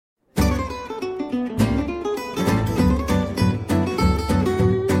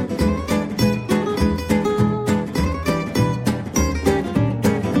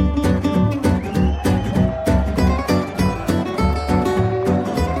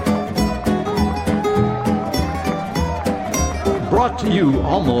brought to you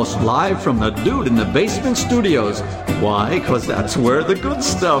almost live from the Dude in the Basement studios. Why? Because that's where the good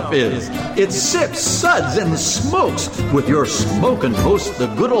stuff is. It's Sips, Suds, and Smokes with your smoking host,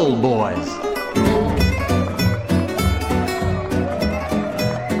 the Good Old Boys.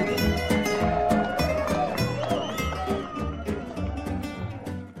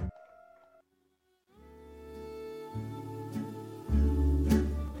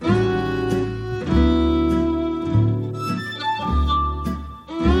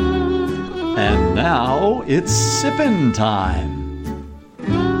 And now it's sippin' time.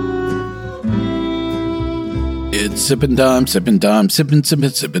 It's sippin' time, sippin' time,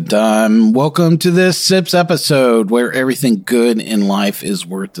 sippin' time. Welcome to this Sips episode where everything good in life is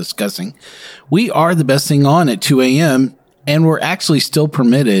worth discussing. We are the best thing on at 2 a.m. and we're actually still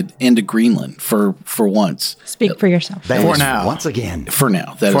permitted into Greenland for once. Speak for yourself. For now. Once again. For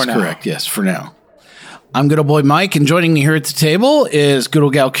now. That is correct. Yes, for now. I'm good old boy Mike, and joining me here at the table is good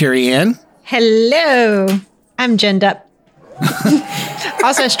old gal Carrie Ann. Hello. I'm ginned up.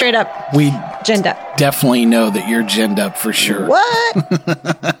 Also, straight up. We ginned up. Definitely know that you're ginned up for sure.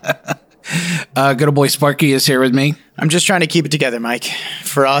 What? Good old boy Sparky is here with me. I'm just trying to keep it together, Mike,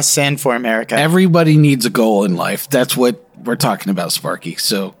 for us and for America. Everybody needs a goal in life. That's what we're talking about, Sparky.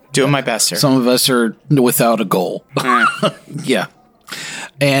 So doing my best, sir. Some of us are without a goal. Yeah.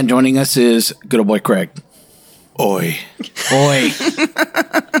 And joining us is good old boy Craig. Oi. Oi.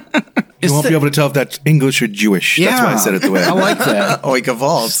 You won't be able to tell if that's English or Jewish. Yeah, That's why I said it the way I like that. Oi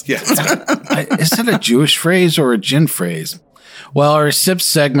gewalt. Yeah. Is that a Jewish phrase or a gin phrase? Well, our Sips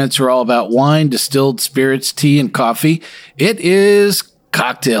segments are all about wine, distilled spirits, tea, and coffee. It is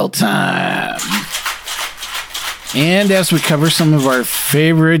cocktail time. And as we cover some of our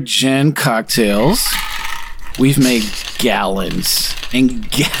favorite gin cocktails, we've made gallons and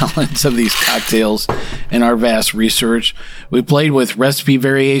gallons of these cocktails in our vast research. We played with recipe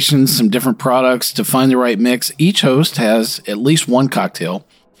variations, some different products to find the right mix. Each host has at least one cocktail,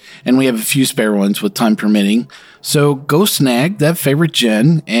 and we have a few spare ones with time permitting. So go snag that favorite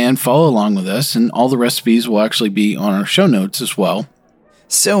gin and follow along with us, and all the recipes will actually be on our show notes as well.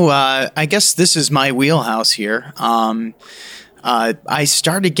 So I guess this is my wheelhouse here. I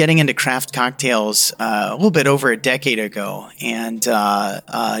started getting into craft cocktails a little bit over a decade ago, and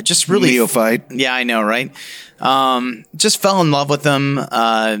just really neophyte. Yeah, I know, right? Just fell in love with them.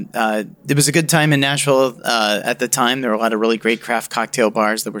 It was a good time in Nashville at the time. There were a lot of really great craft cocktail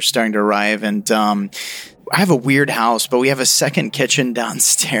bars that were starting to arrive, and I have a weird house, but we have a second kitchen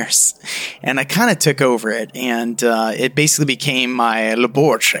downstairs, and I kind of took over it, and it basically became my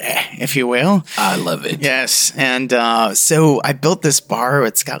laboratory, if you will. I love it. Yes, and so I built this bar.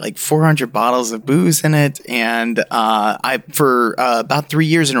 It's got like 400 bottles of booze in it, and for about 3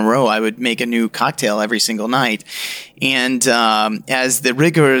 years in a row, I would make a new cocktail every single night. And as the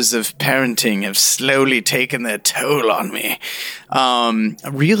rigors of parenting have slowly taken their toll on me,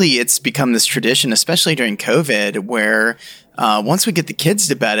 really it's become this tradition, especially during COVID, where once we get the kids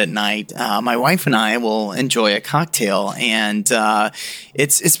to bed at night, my wife and I will enjoy a cocktail. And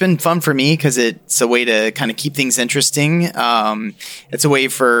it's been fun for me because it's a way to kind of keep things interesting. It's a way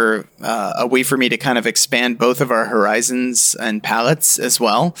for me to kind of expand both of our horizons and palates as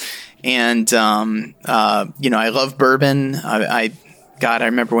well. And, I love bourbon. I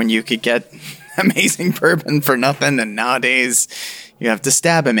remember when you could get amazing bourbon for nothing. And nowadays you have to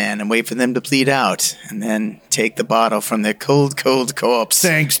stab a man and wait for them to bleed out and then take the bottle from their cold, cold corpse.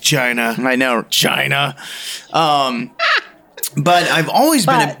 Thanks, China. I know, China. But I've always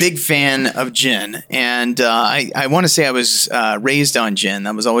been a big fan of gin, and I want to say I was raised on gin.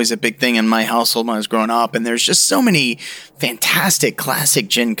 That was always a big thing in my household when I was growing up, and there's just so many fantastic classic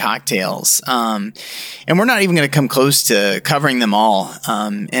gin cocktails. And we're not even going to come close to covering them all.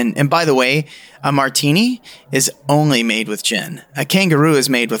 And by the way, a martini is only made with gin. A kangaroo is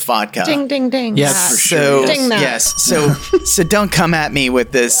made with vodka. Ding, ding, ding. Yes, for sure. So, Ding that. yes. So don't come at me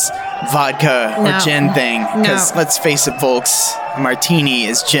with this vodka or gin thing. Because let's face it, folks, a martini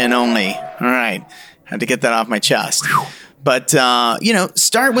is gin only. All right. Had to get that off my chest. But,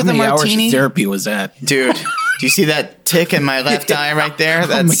 start with a martini. How many hours of therapy was that? Dude, do you see that tick in my left eye right there?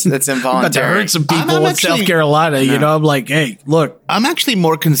 That's involuntary. I'm about to hurt some people in actually- South Carolina. You know, I'm like, hey, look. I'm actually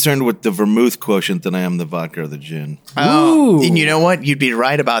more concerned with the vermouth quotient than I am the vodka or the gin. Oh, Ooh. and you know what? You'd be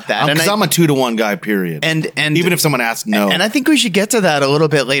right about that. Because I'm a 2-to-1 guy, period. And even if someone asks, no. And I think we should get to that a little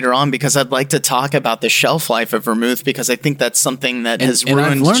bit later on because I'd like to talk about the shelf life of vermouth because I think that's something that has And I've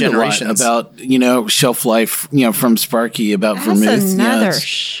ruined learned generations. a lot about, shelf life, from Sparky about That's vermouth. another it's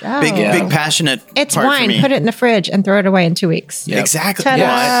show. Big passionate It's part for wine. me. Put it in the the fridge and throw it away in 2 weeks. Yep. Exactly. Ta-da!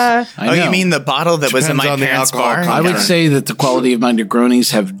 Yes. I Oh, know. you mean the bottle that was in Depends my on the parents' alcohol bar? content. I would say that the quality of my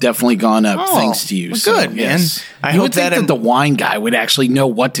Negronis have definitely gone up Oh, thanks to you. well, So, good, man. yes. I You hope would think that that the wine guy would actually know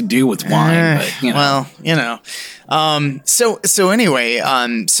what to do with wine, but you know. Well, so anyway,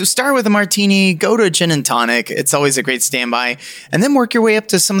 so start with a martini, go to a gin and tonic. It's always a great standby, and then work your way up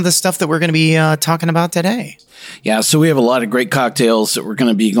to some of the stuff that we're going to be talking about today. Yeah, so we have a lot of great cocktails that we're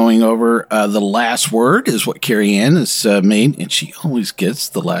going to be going over. The last word is what Carrie Ann has made, and she always gets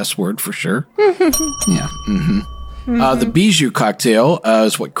the last word for sure. Yeah. The Bijou cocktail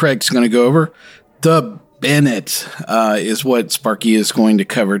is what Craig's going to go over. The Bennett is what Sparky is going to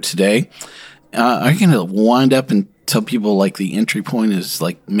cover today. I'm going to wind up and tell people like the entry point is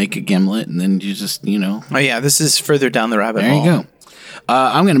like make a gimlet, and then you just, Oh yeah, this is further down the rabbit there hole. you go.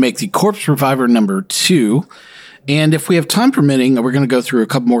 I'm going to make the Corpse Reviver number 2. And if we have time permitting, we're going to go through a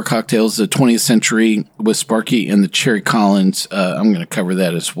couple more cocktails. The 20th Century with Sparky and the Cherry Collins. I'm going to cover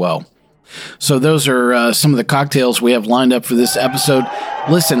that as well. So those are some of the cocktails we have lined up for this episode.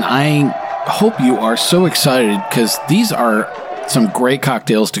 Listen, I hope you are so excited because these are some great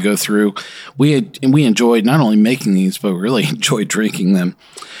cocktails to go through. We enjoyed not only making these, but we really enjoyed drinking them.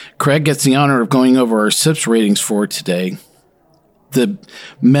 Craig gets the honor of going over our SIPS ratings for today. The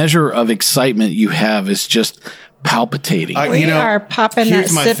measure of excitement you have is just palpitating. We are popping that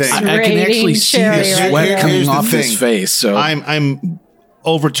here's my sips thing. I can actually see the cherry sweat right here. coming Here's the off his thing. face. So I'm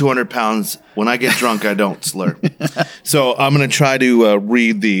over 200 pounds. When I get drunk, I don't slur. So I'm going to try to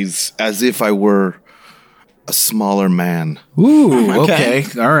read these as if I were a smaller man. ooh, okay,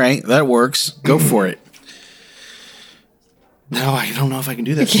 all right, that works. Go for it. No, I don't know if I can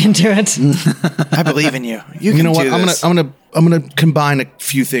do that. Can't do it. I believe in you. You You can know what? do this. I'm gonna combine a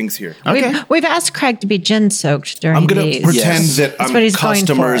few things here. Okay. We've asked Craig to be gin soaked during I'm gonna these. pretend Yes. that That's I'm what he's going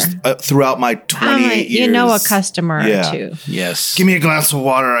customers for. throughout my 28 years. You know a customer Yeah. or two. Yes. Give me a glass of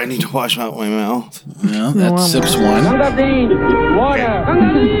water. I need to wash out my mouth. Well, that sips one. Gangazine, water.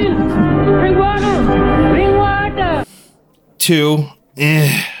 Gangazine, bring water. Bring water. 2.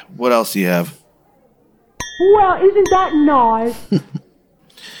 What else do you have? Well, isn't that nice?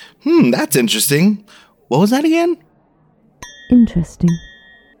 That's interesting. What was that again? Interesting.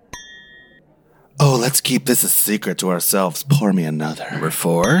 Oh, let's keep this a secret to ourselves. Pour me another. Number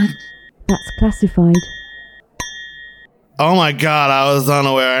 4. That's classified. Oh my god, I was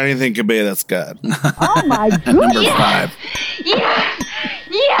unaware anything could be this good. Oh my Number 5.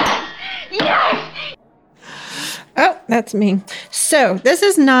 Oh, that's me. So this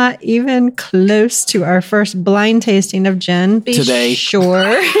is not even close to our first blind tasting of gin. Be Today.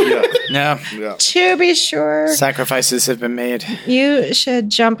 sure. No. To be sure, Sacrifices have been made. you should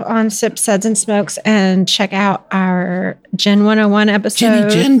jump on Sip Suds and Smokes and check out our Gin 101 episode.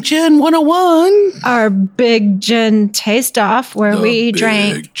 Gin 101. Our big gin taste off where The we big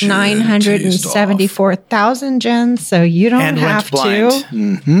drank gin 974,000 gins, so you don't And have went to.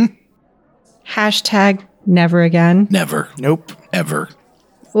 blind. Hashtag never again. Never, Nope. ever,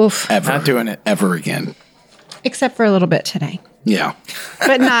 Oof. ever. Not doing it. Ever again. Except for a little bit today. Yeah.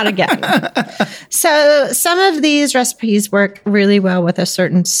 But not again. So some of these recipes work really well with a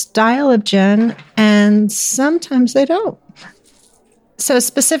certain style of gin, and sometimes they don't. So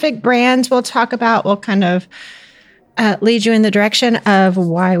specific brands we'll talk about will kind of lead you in the direction of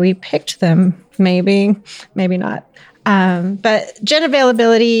why we picked them. Maybe not. But gin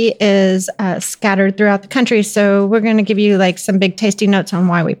availability is scattered throughout the country. So we're going to give you like some big tasty notes on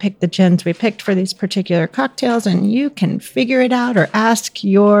why we picked the gins we picked for these particular cocktails. And you can figure it out or ask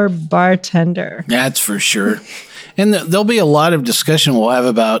your bartender. That's for sure. And there'll be a lot of discussion we'll have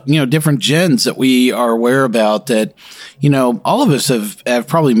about, different gins that we are aware about that, all of us have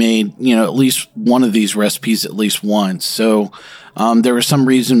probably made, at least one of these recipes at least once. So there was some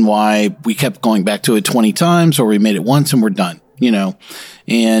reason why we kept going back to it 20 times or we made it once and we're done,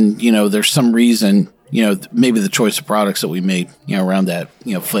 and, there's some reason, maybe the choice of products that we made, around that,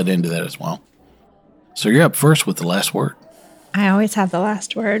 fed into that as well. So you're up first with the last word. I always have the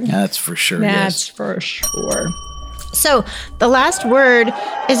last word. That's for sure. That's Yes. for sure. So the last word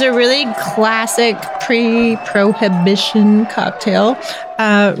is a really classic pre-prohibition cocktail,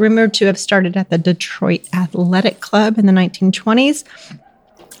 rumored to have started at the Detroit Athletic Club in the 1920s.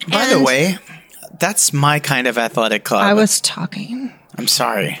 By the way, that's my kind of athletic club. I was talking. I'm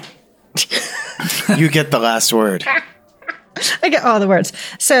sorry. You get the last word. I get all the words.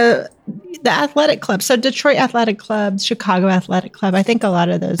 So the athletic club. So Detroit Athletic Club, Chicago Athletic Club. I think a lot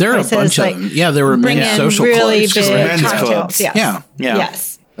of those There are a places, bunch of them. Yeah, there were bring many in social really clubs. big Men's cocktails. clubs. Yes. Yeah. Yeah.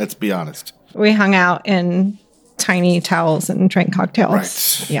 Yes. Let's be honest. We hung out in tiny towels and drank cocktails.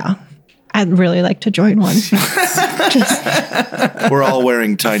 Right. Yeah. I'd really like to join one. We're all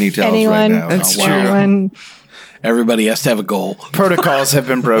wearing tiny tails right Anyone? now. That's true. Anyone? Everybody has to have a goal. Protocols have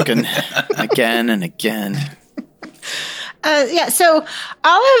been broken again and again. So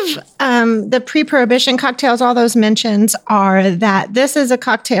all of the pre-prohibition cocktails, all those mentions are that this is a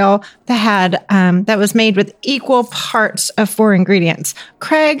cocktail that had that was made with equal parts of 4 ingredients.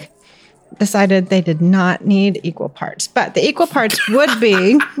 Craig decided they did not need equal parts, but the equal parts would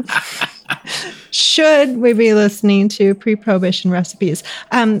be, should we be listening to pre-prohibition recipes,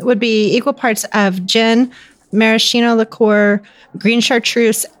 would be equal parts of gin, maraschino liqueur, green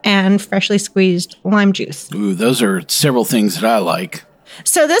chartreuse, and freshly squeezed lime juice. Ooh, those are several things that I like.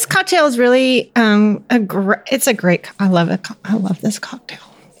 So this cocktail is really it's a great. I love it. I love this cocktail.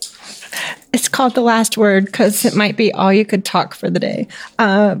 It's called The Last Word because it might be all you could talk for the day.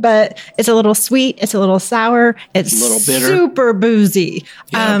 But it's a little sweet. It's a little sour. It's A little bitter. super boozy.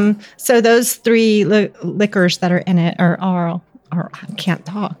 Yeah. So those 3 liquors that are in it are I can't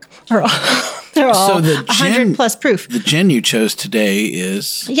talk. They're all So the 100 plus proof. The gin you chose today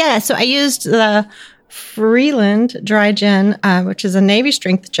is Yeah, so I used the Freeland dry gin, which is a Navy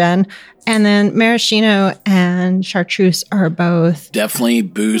strength gin, and then maraschino and chartreuse are both definitely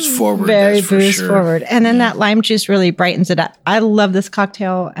booze forward. very that's for booze sure. forward. And then that lime juice really brightens it up. I love this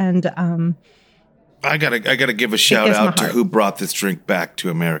cocktail, and I gotta give a shout gives my out to heart. who brought this drink back to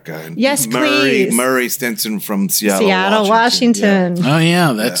America. And Yes, please. Murray Stinson from Seattle, Seattle, Washington. Oh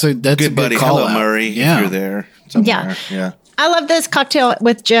yeah, that's a Good good buddy. call Hello, out. Murray. Yeah, If you're there somewhere. Yeah. I love this cocktail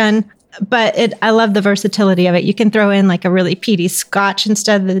with gin, but I love the versatility of it. You can throw in like a really peaty scotch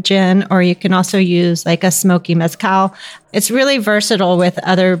instead of the gin, or you can also use like a smoky mezcal. It's really versatile with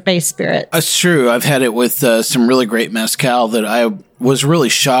other base spirits. That's true. I've had it with some really great mezcal that I was really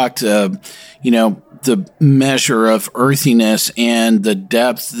shocked. The measure of earthiness and the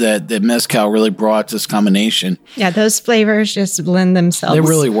depth that the mezcal really brought to this combination. Yeah, those flavors just lend themselves. It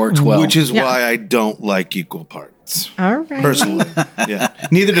really worked well. Which is Yeah. why I don't like equal parts. All right. Personally. Yeah.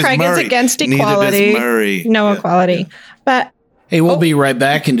 Neither does Craig Murray. is against Neither equality. does Murray. No Yeah. equality. But Hey, we'll be right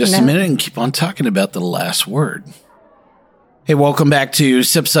back in just a No. minute and keep on talking about the last word. Hey, welcome back to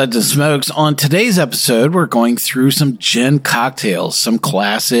Sip Suds and Smokes. On today's episode, we're going through some gin cocktails, some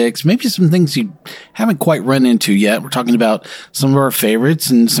classics, maybe some things you haven't quite run into yet. We're talking about some of our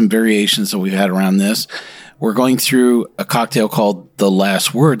favorites and some variations that we've had around this. We're going through a cocktail called The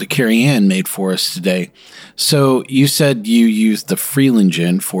Last Word that Carrie Ann made for us today. So you said you used the Freeland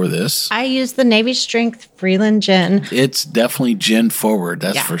gin for this. I use the Navy Strength Freeland gin. It's definitely gin forward,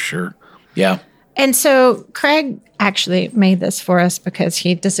 that's Yeah. for sure. Yeah. And so Craig actually made this for us because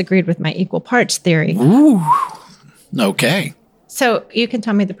he disagreed with my equal parts theory. Okay. So you can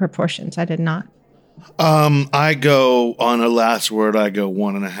tell me the proportions. I did not. I go on a last word. I go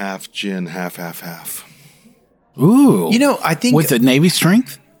 1.5 gin, half. Ooh. I think With the Navy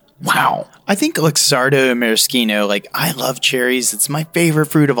strength? Wow. I think Luxardo and Maraschino, I love cherries. It's my favorite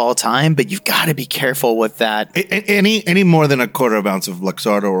fruit of all time, but you've got to be careful with that. Any more than a quarter of ounce of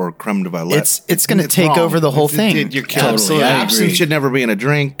Luxardo or creme de Valette. It's gonna take wrong. over the whole thing. You're Totally, absolutely. I agree. Absinthe should never be in a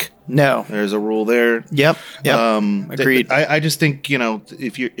drink. No. There's a rule there. Yep. Agreed. I just think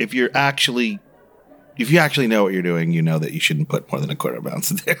if you actually know what you're doing, you know that you shouldn't put more than a quarter of ounce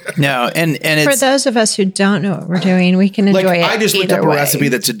there. No, and For it's those of us who don't know what we're doing, we can enjoy Like it. I just looked up either a way. recipe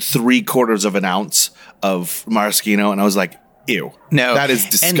that said 3/4 of an ounce of maraschino, and I was like, ew, no, that is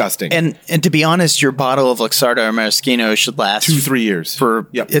disgusting. And to be honest, your bottle of Luxardo or Maraschino should last 2-3 years for.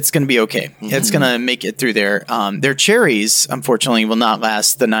 Yep. It's going to be okay. It's going to make it through there. Their cherries, unfortunately, will not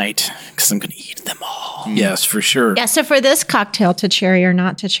last the night because I'm going to eat them all. Yes, for sure. Yeah, so for this cocktail, to cherry or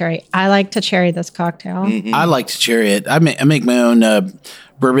not to cherry, I like to cherry this cocktail. I like to cherry it. I make my own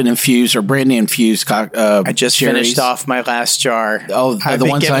bourbon infused or brandy infused I just cherries. finished off my last jar. Oh, I've the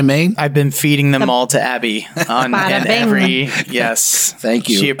been ones I made? I've been feeding them all to Abby on Bada and bing. every. Yes, Thank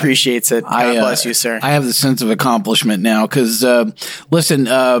you. She appreciates it. God bless you, sir. I have the sense of accomplishment now because, listen,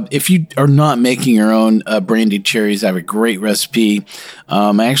 if you are not making your own brandied cherries, I have a great recipe.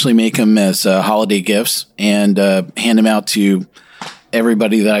 I actually make them as holiday gifts and hand them out to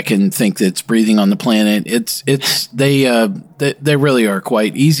everybody that I can think that's breathing on the planet. They really are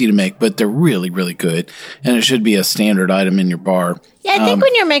quite easy to make, but they're really, really good. And it should be a standard item in your bar. Yeah, I think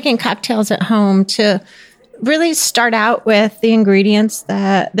when you're making cocktails at home, to really start out with the ingredients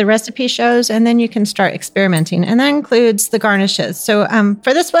that the recipe shows, and then you can start experimenting. And that includes the garnishes. So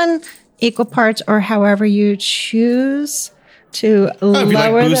for this one, equal parts or however you choose to if you like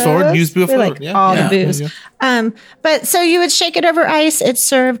lower booze those. forward, use booze We like forward. Yeah. all Yeah. the booze. But so you would shake it over ice. It's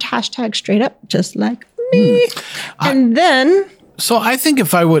served # straight up, just like me. And then So I think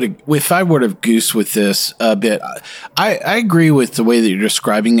if I would have goose with this a bit, I agree with the way that you're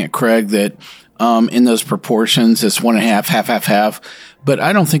describing it, Craig, that in those proportions, it's 1.5, half. But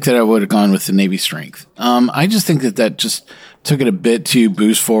I don't think that I would have gone with the Navy Strength. I just think that just took it a bit too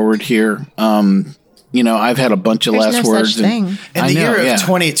boost forward here. I've had a bunch of There's last no words. such thing. In the year of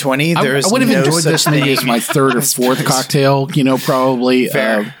 2020, I there's would have no enjoyed such this maybe as my third or fourth cocktail, probably.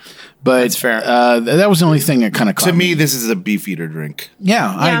 Fair. But That's fair. That was the only thing that kind of caught To me, this is a Beefeater drink.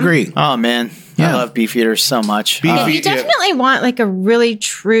 Yeah, I agree. Oh man, Yeah. I love Beefeaters so much. You definitely want like a really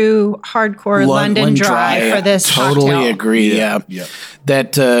true hardcore London dry for this Totally cocktail. agree. Yeah.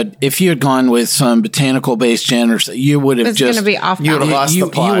 That if you had gone with some botanical based gin, or you would have It's just going to be off. You would have lost you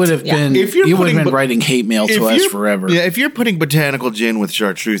the plot. would have been If you're you would have putting been writing hate mail to us forever. Yeah, if you're putting botanical gin with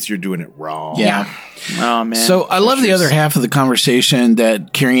chartreuse, you're doing it wrong. Yeah. Oh man. So I love the other half of the conversation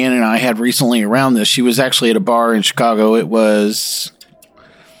that Carrie Ann and I had recently around this. She was actually at a bar in Chicago. It was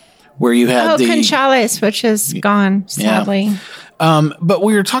where you had the Conchales, which is gone, sadly. but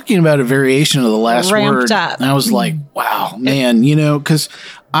we were talking about a variation of the last Ramped word. up. And I was like, wow, man, because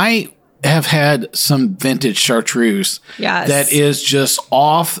I have had some vintage chartreuse Yes. that is just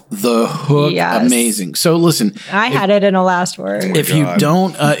off the hook Yes. amazing. So listen, I had it in a last word. if you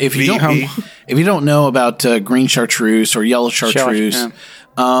don't know about green chartreuse or yellow chartreuse,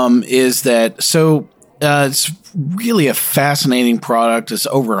 is that so? It's really a fascinating product. It's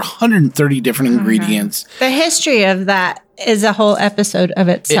over 130 different ingredients. The history of that is a whole episode of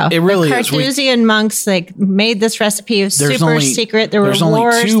itself. It really the is. Carthusian monks made this recipe. It was There's super only- secret. There were there's only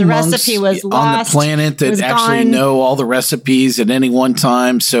wars. two The monks recipe was on lost. the planet It was that actually gone. know all the recipes at any one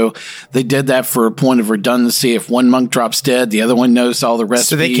time. So they did that for a point of redundancy. If one monk drops dead, the other one knows all the recipes.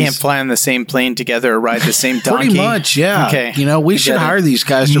 so they can't fly on the same plane together or ride the same donkey. Pretty much, yeah. Okay. We should hire these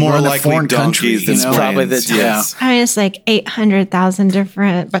guys to More run a likely foreign country. donkeys than you know? Probably the planes. yes. I mean, it's like 800,000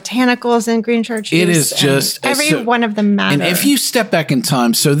 different botanicals in green chartreuse. It is and just every so- one of them matter. And if you step back in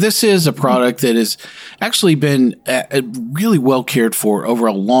time, so this is a product that has actually been really well cared for over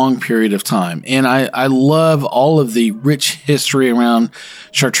a long period of time. And I love all of the rich history around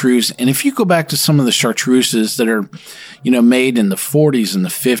chartreuse. And if you go back to some of the chartreuses that are, made in the 40s and the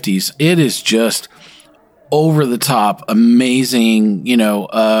 50s, it is just over the top, amazing,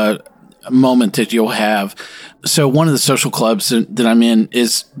 moment that you'll have. So one of the social clubs that I'm in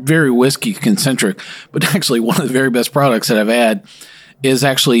is very whiskey concentric, but actually one of the very best products that I've had is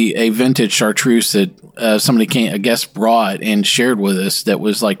actually a vintage chartreuse that a guest brought and shared with us that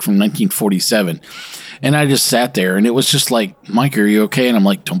was like from 1947. And I just sat there and it was just like, Mike, are you okay? And I'm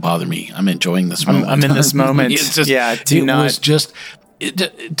like, don't bother me. I'm enjoying this moment. I'm in this moment. It's just, Yeah, do it not. was just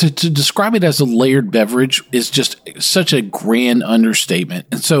to describe it as a layered beverage is just such a grand understatement.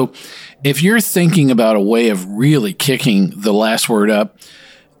 And so if you're thinking about a way of really kicking the last word up,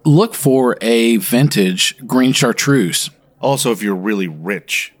 look for a vintage green chartreuse. Also, if you're really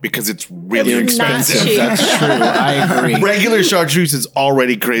rich, because it's really It's not expensive. cheap. That's true. I agree. Regular chartreuse is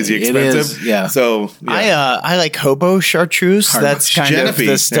already crazy It expensive. is, yeah. So I like hobo chartreuse. That's kind Genepi, of the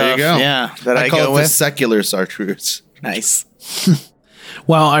there stuff. you go. Yeah, that I call go it the with. secular chartreuse. Nice.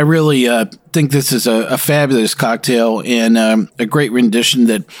 Well, I really think this is a fabulous cocktail and a great rendition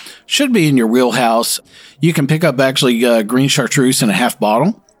that should be in your wheelhouse. You can pick up actually green chartreuse in a half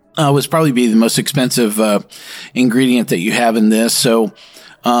bottle. Would probably be the most expensive ingredient that you have in this. So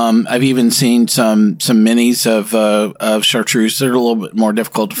I've even seen some minis of chartreuse. They're a little bit more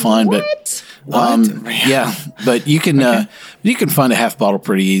difficult to find, but yeah, but you can find a half bottle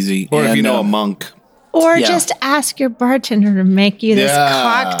pretty easy. Or if And, you know a monk. or yeah. just ask your bartender to make you this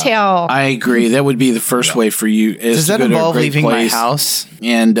cocktail. I agree. That would be the first way for you. Is Does to that go to a involve great leaving my place house?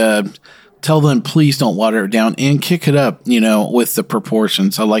 and tell them please don't water it down and kick it up, with the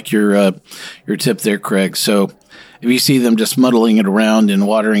proportions. I like your tip there, Craig. So if you see them just muddling it around and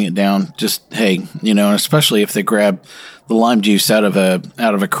watering it down, just hey, especially if they grab the lime juice out of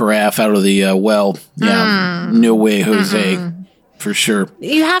a carafe, out of the well, no way, Jose, for sure.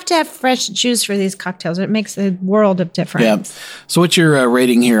 You have to have fresh juice for these cocktails. It makes a world of difference. Yeah. So what's your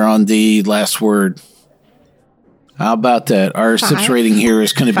rating here on the last word? How about that? Our sips rating here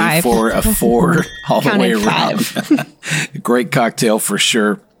is going to be 5. for a 4 all the way Counted around. Great cocktail for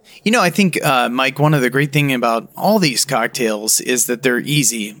sure. I think, Mike, one of the great thing about all these cocktails is that they're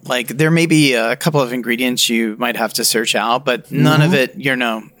easy. Like there may be a couple of ingredients you might have to search out, but none of it,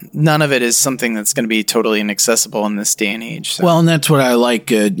 none of it is something that's going to be totally inaccessible in this day and age. So. Well, and that's what I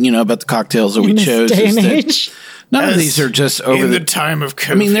like, about the cocktails that we chose. Day Is and that age. none of these are just over in the the time of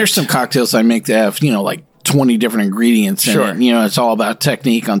COVID. I mean, there's some cocktails I make that have, like 20 different ingredients in Sure. it. You know, it's all about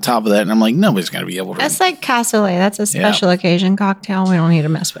technique on top of that. And I'm like, nobody's going to be able to. That's like cassoulet. That's a special occasion cocktail we don't need to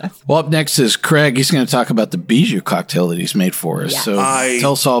mess with. Well, up next is Craig. He's going to talk about the Bijou cocktail that he's made for us. Yes. So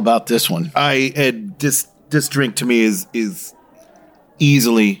tell us all about this one. This drink to me is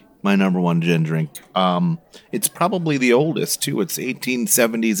easily my number one gin drink. It's probably the oldest too. It's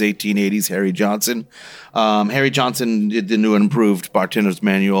 1870s, 1880s. Harry Johnson. Harry Johnson did the new and improved bartender's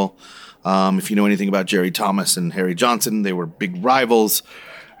manual. If you know anything about Jerry Thomas and Harry Johnson, they were big rivals.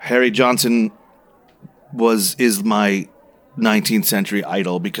 Harry Johnson is my 19th century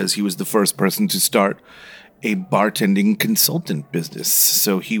idol because he was the first person to start a bartending consultant business.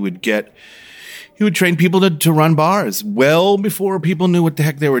 So he would train people to run bars well before people knew what the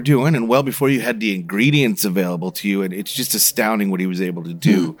heck they were doing and well before you had the ingredients available to you. And it's just astounding what he was able to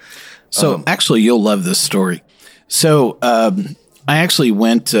do. So actually, you'll love this story. So I actually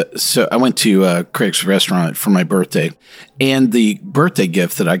went to Craig's restaurant for my birthday, and the birthday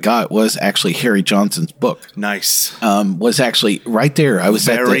gift that I got was actually Harry Johnson's book. Nice. Was actually right there. I was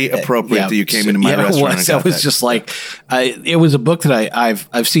Very appropriate that you came into my restaurant. It was. I was just like, it was a book that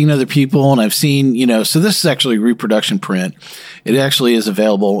I've seen other people, and I've seen, so this is actually a reproduction print. It actually is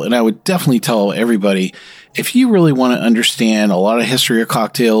available, and I would definitely tell everybody, if you really want to understand a lot of history of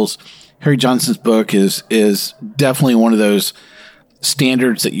cocktails, Harry Johnson's book is definitely one of those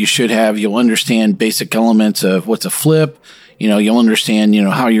standards that you should have. You'll understand basic elements of what's a flip. You'll understand,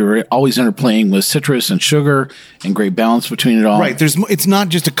 how you're always interplaying with citrus and sugar and great balance between it all. Right. It's not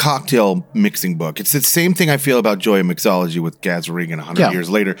just a cocktail mixing book. It's the same thing I feel about Joy of Mixology with Gaz Regan 100 years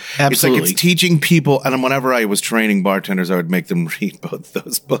later. Absolutely. It's teaching people, and whenever I was training bartenders, I would make them read both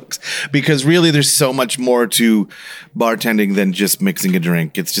those books because really there's so much more to bartending than just mixing a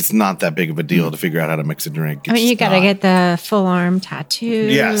drink. It's just not that big of a deal to figure out how to mix a drink. You got to get the full arm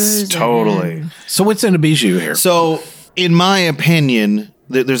tattoos. Yes, totally. So what's in a Bijou here? So, in my opinion,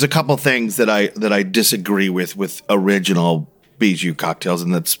 there's a couple things that I disagree with original Bijou cocktails,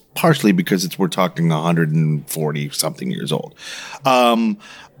 and that's partially because we're talking 140 something years old.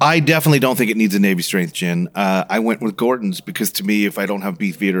 I definitely don't think it needs a Navy strength gin. I went with Gordon's because to me, if I don't have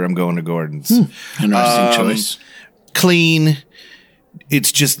Beefeater, I'm going to Gordon's. Interesting choice. Clean.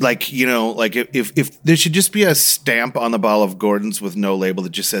 It's just like, if there should just be a stamp on the bottle of Gordon's with no label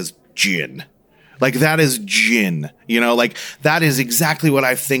that just says gin. Like that is gin, like that is exactly what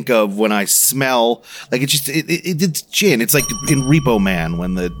I think of when I smell. Like it's gin. It's like in Repo Man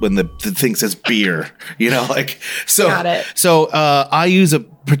when the thing says beer, so. Got it. So I use a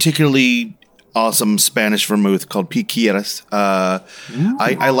particularly awesome Spanish vermouth called Piqueras.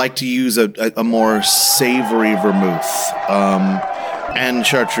 I like to use a more savory vermouth and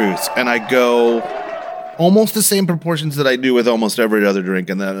chartreuse, and I go almost the same proportions that I do with almost every other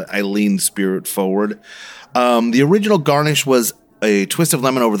drink, and then I lean spirit forward. The original garnish was a twist of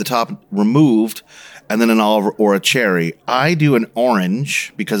lemon over the top, removed, and then an olive or a cherry. I do an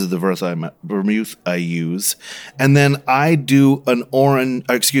orange because of the vermouth I use, and then I do an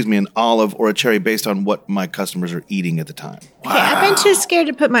olive or a cherry based on what my customers are eating at the time. Okay, I've been too scared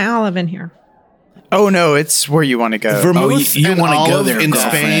to put my olive in here. Oh no, it's where you want to go. Vermouth you and wanna go olive there, in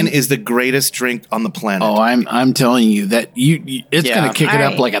girlfriend. Spain is the greatest drink on the planet. Oh, I'm telling you that it's going to kick it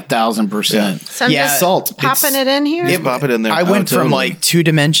up Alright. like 1,000%. So I'm Yeah, just salt. popping it in here. Just pop it in there. I went from totally. like 2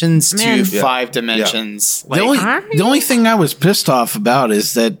 dimensions Man. to 5 dimensions. The only, Alright. the only thing I was pissed off about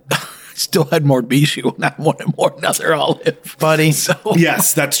is that I still had more Bijou and I wanted more another olive. Buddy. So,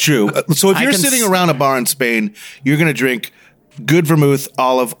 Yes, that's true. So if I you're can sitting s- around a bar in Spain, you're going to drink good vermouth,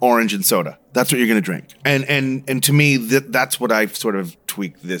 olive, orange, and soda. That's what you're going to drink. And to me, that's what I've sort of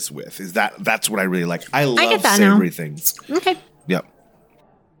tweaked this with. That's what I really like. I love get that now. savory things. Okay. Yep.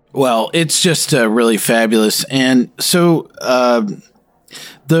 well, it's just really fabulous. And so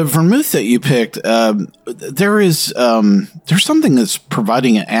the vermouth that you picked, there's something that's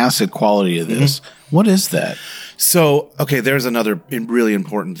providing an acid quality to this. What is that? So, okay, there's another really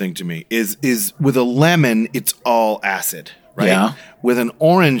important thing to me is with a lemon, it's all acid, right? Yeah. With an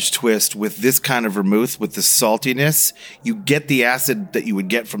orange twist, with this kind of vermouth, with the saltiness, you get the acid that you would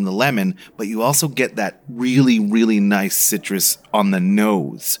get from the lemon, but you also get that really, really nice citrus on the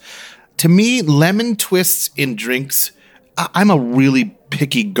nose. To me, lemon twists in drinks, I'm a really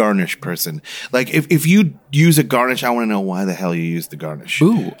picky garnish person. Like if you use a garnish, I want to know why the hell you use the garnish.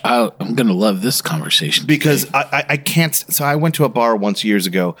 Ooh, I'm going to love this conversation. Because I can't. So I went to a bar once years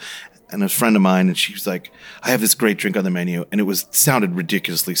ago, and a friend of mine, and she was like, "I have this great drink on the menu," and it sounded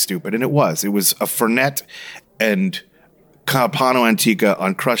ridiculously stupid, and it was. It was a Fernet and Capano Antica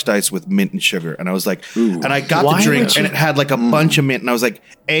on crushed ice with mint and sugar. And I was like, and I got Why the drink would you- and it had like a bunch of mint. And I was like,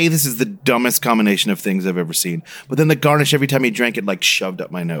 this is the dumbest combination of things I've ever seen. But then the garnish, every time you drank it, like shoved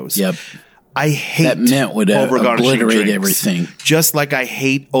up my nose. Yep. I hate That mint would over-garnishing obliterate drinks. everything. Just like I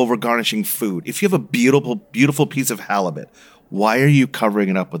hate over garnishing food. If you have a beautiful, beautiful piece of halibut, why are you covering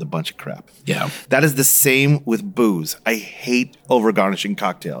it up with a bunch of crap? Yeah. That is the same with booze. I hate over garnishing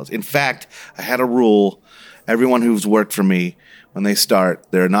cocktails. In fact, I had a rule. Everyone who's worked for me, when they start,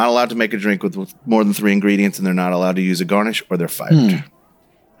 they're not allowed to make a drink with more than 3 ingredients, and they're not allowed to use a garnish, or they're fired.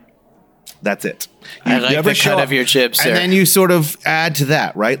 That's it. I like the cut of your chips, and sir. then you sort of add to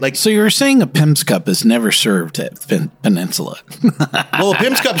that, right? Like, So you were saying a Pim's Cup is never served at Peninsula. well, a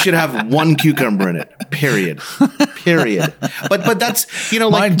Pim's Cup should have 1 cucumber in it. Period. But that's,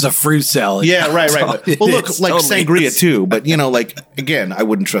 like, Mine's a fruit salad. yeah, right. It Well, look, is, like totally sangria is. too. But like again, I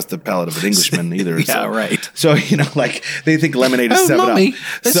wouldn't trust the palate of an Englishman either. Yeah, right. So like they think lemonade is Oh, 7 mommy,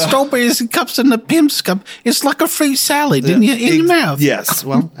 Up. the So- strawberries and cups in the Pim's Cup. It's like a fruit salad in your mouth. Yes.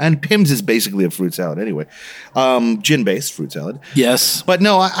 Well, and Pim's is basically a fruit salad anyway. Gin-based fruit salad. Yes. But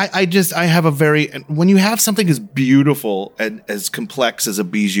no, I have a very, when you have something as beautiful and as complex as a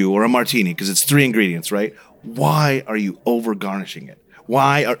bijou or a martini, because it's 3 ingredients, right? Why are you over garnishing it?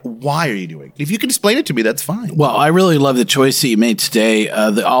 Why are you doing it? If you can explain it to me, that's fine. Well, I really love the choice that you made today.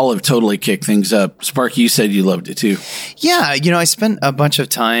 The olive totally kicked things up. Sparky, you said you loved it too. Yeah, I spent a bunch of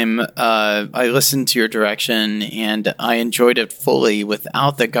time. I listened to your direction, and I enjoyed it fully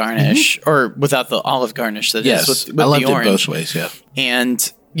without the garnish, or without the olive garnish. That Yes, is, with I loved the it orange. both ways. Yeah.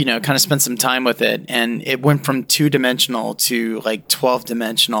 And kind of spent some time with it, and it went from 2-dimensional to like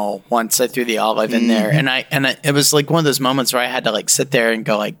 12-dimensional once I threw the olive in there, and it was like one of those moments where I had to like sit there and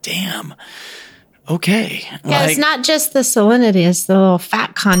go like, damn. Okay. Yeah, it's not just the salinity; it's the little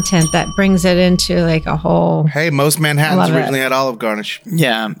fat content that brings it into like a whole. Hey, most Manhattans Love it. originally had olive garnish.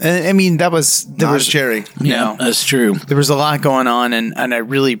 Yeah, I mean there Not was a cherry. Yeah, that's true. There was a lot going on, and I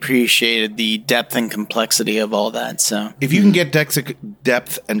really appreciated the depth and complexity of all that. So If you can get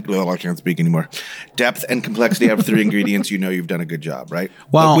depth and I can't speak anymore. Depth and complexity out of 3 ingredients, you've done a good job, right?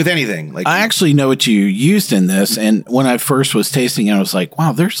 Well, Like with anything, like I actually know what you used in this, and when I first was tasting it, I was like,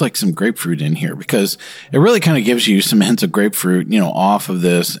 "Wow, there's like some grapefruit in here," because it really kind of gives you some hints of grapefruit, off of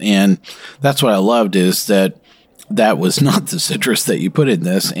this, and that's what I loved is that was not the citrus that you put in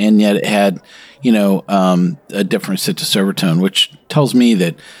this, and yet it had, a different citrus overtone, which tells me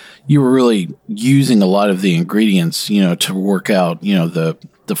that you were really using a lot of the ingredients, to work out, the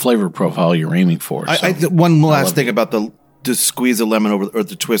flavor profile you're aiming for. So. One last thing about to squeeze a lemon over, or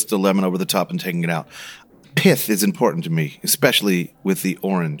to twist a lemon over the top and taking it out. Pith is important to me, especially with the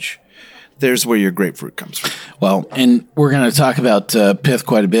orange. There's where your grapefruit comes from. Well, and we're going to talk about pith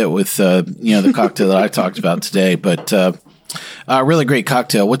quite a bit with the cocktail that I talked about today. But really great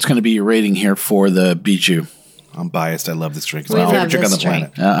cocktail. What's going to be your rating here for the bijou? I'm biased. I love this drink. It's We my favorite love drink on the this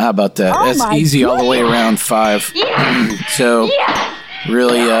drink. planet. How about that? Oh That's my easy all the way goodness. around 5. So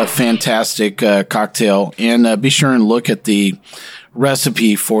really fantastic cocktail. And be sure and look at the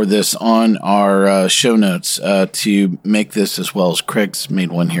recipe for this on our show notes to make this, as well as Craig's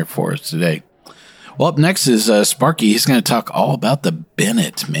made one here for us today. Well, up next is Sparky. He's going to talk all about the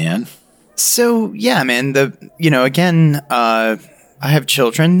Bennett, man. So yeah, man. Again, I have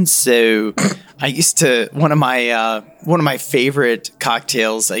children, so I used to one of my favorite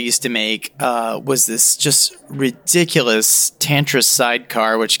cocktails I used to make was this just ridiculous Tantra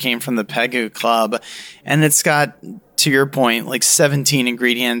sidecar, which came from the Pegu Club, and it's got, to your point, like 17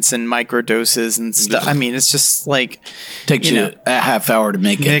 ingredients and micro doses and stuff. I mean, it's just like Takes you a half hour to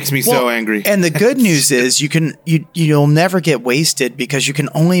make it. Makes me so angry. And the good news is you'll never get wasted because you can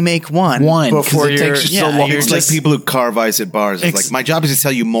only make one 'cause before it takes you so long. you're It's like just- people who carve ice at bars. It's like, my job is to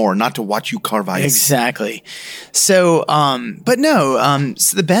tell you more, not to watch you carve ice. Exactly. So, but no,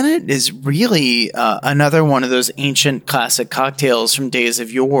 so the Bennett is really another one of those ancient classic cocktails from days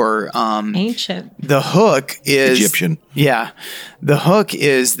of yore. Ancient. The hook is Egyptian. Yeah, the hook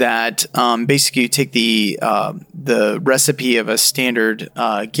is that basically you take the recipe of a standard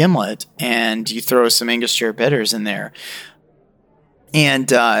gimlet and you throw some Angostura bitters in there. And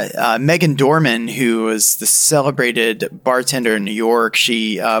Megan Dorman, who was the celebrated bartender in New York,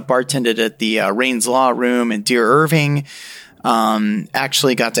 she bartended at the Raines Law Room in Deer Irving,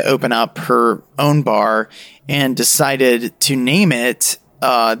 actually got to open up her own bar and decided to name it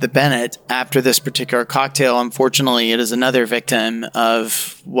the Bennett after this particular cocktail. Unfortunately, it is another victim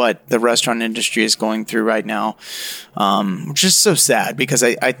of what the restaurant industry is going through right now, which is so sad because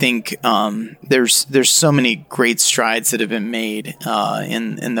I think there's so many great strides that have been made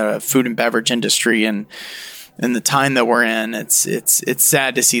in the food and beverage industry, and in the time that we're in, it's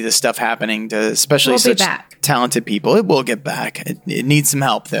sad to see this stuff happening to especially We'll be such back. talented people. It will get back. It needs some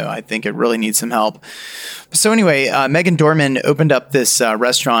help, though. I think it really needs some help. So anyway, Megan Dorman opened up this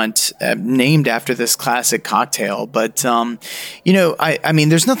restaurant named after this classic cocktail. But, you know, I mean,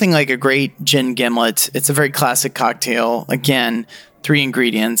 there's nothing like a great gin gimlet. It's a very classic cocktail. Again, 3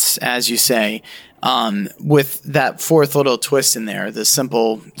 ingredients, as you say, with that 4th little twist in there, the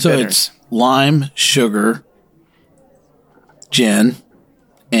simple So bitters. it's lime, sugar, gin,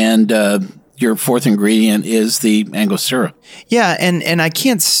 and your 4th ingredient is the Angostura. Yeah, and I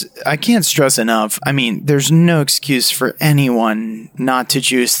can't stress enough. I mean, there's no excuse for anyone not to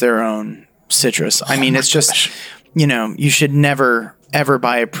juice their own citrus. I mean, it's just, you know, you should never ever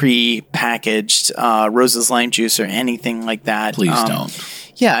buy a pre-packaged Rose's lime juice or anything like that. Please don't.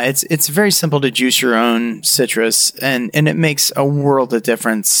 Yeah, it's very simple to juice your own citrus, and it makes a world of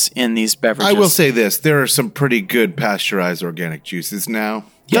difference in these beverages. I will say this: there are some pretty good pasteurized organic juices now.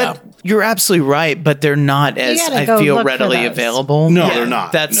 Yeah. But you're absolutely right, but they're not as gotta I go feel look for readily those. available. No, they're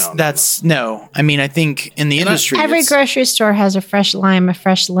not. That's no. I mean, I think in the industry, Every it's- grocery store has a fresh lime, a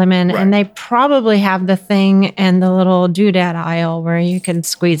fresh lemon, Right. and they probably have the thing in the little doodad aisle where you can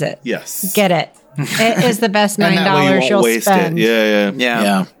squeeze it. Yes. Get it. It is the best $9 And that way you won't you'll waste spend. it. Yeah.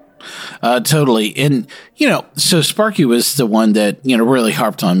 yeah. Yeah. Totally. And, you know, so Sparky was the one that, you know, really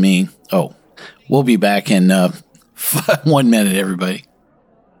harped on me. Oh, we'll be back in 1 minute, everybody.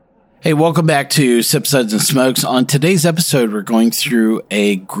 Hey, welcome back to Sip Suds and Smokes. On today's episode, we're going through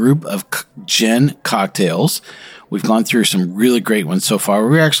a group of gin cocktails. We've gone through some really great ones so far.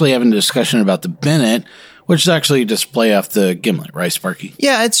 We're actually having a discussion about the Bennett, which is actually a display off the gimlet, right, Sparky?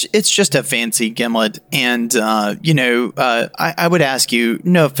 Yeah, it's just a fancy gimlet, and you know, I would ask you,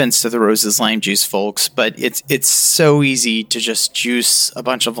 no offense to the Rose's lime juice folks, but it's so easy to just juice a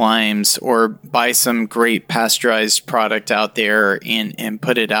bunch of limes or buy some great pasteurized product out there and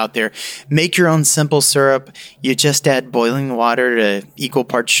put it out there. Make your own simple syrup. You just add boiling water to equal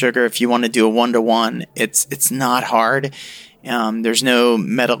parts sugar. If you want to do a 1-to-1, it's not hard. There's no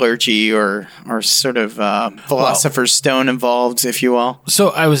metallurgy or sort of philosopher's stone involved, if you will. So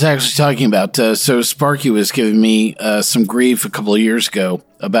I was actually talking about, so Sparky was giving me some grief a couple of years ago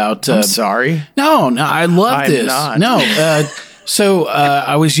about... I'm sorry. No, I love I'm this. not. No, so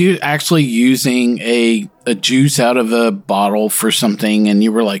I was actually using a juice out of a bottle for something, and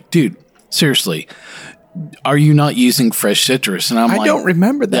you were like, dude, seriously, are you not using fresh citrus? And I'm I like, don't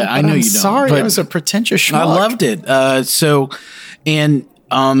remember that. Yeah, I but know I'm you don't. sorry. but I was a pretentious schmuck. I loved it.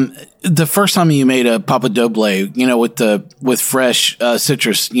 The first time you made a Papa Doble, you know, with fresh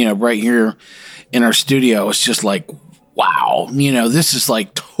citrus, you know, right here in our studio, it's just like, wow, you know, this is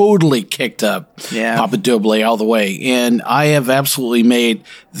like totally kicked up Papa Doble all the way. And I have absolutely made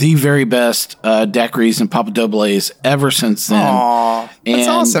the very best daiquiris and Papa Dobles ever since then. Aw, that's And-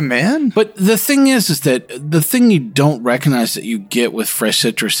 awesome, man. But the thing is that the thing you don't recognize that you get with fresh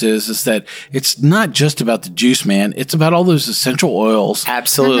citrus is that it's not just about the juice, man. It's about all those essential oils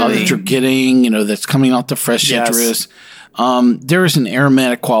Absolutely. that you're getting, you know, that's coming off the fresh Yes. citrus. There is an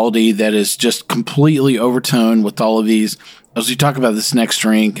aromatic quality that is just completely overtoned with all of these. As we talk about this next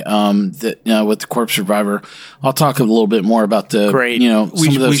drink, with the Corpse Survivor, I'll talk a little bit more about the, Great. you know, some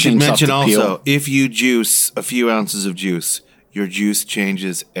of those We should things mention off the also, peel. if you juice a few ounces of juice, your juice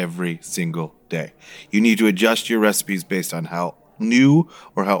changes every single day. You need to adjust your recipes based on how new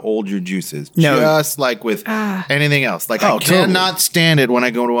or how old your juice is. No. Just like with anything else. Like I totally. cannot stand it when I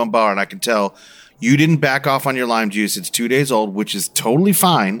go to a bar and I can tell you didn't back off on your lime juice. It's 2 days old, which is totally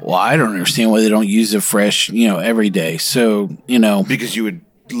fine Well, I don't understand why they don't use it fresh, you know, every day. So, you know, because you would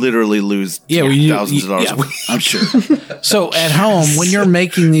literally lose well, thousands of dollars a week. I'm sure. So at home, when you're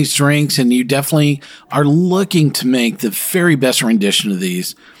making these drinks and you definitely are looking to make the very best rendition of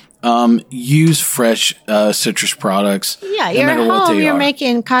these, use fresh citrus products. Yeah, no you're matter at what home. they You're are.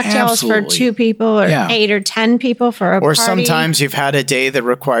 making cocktails Absolutely. for 2 people or Yeah. 8 or 10 people for a Or party. sometimes you've had a day that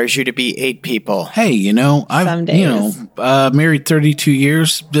requires you to be 8 people. Hey, you know, Some I've days. married 32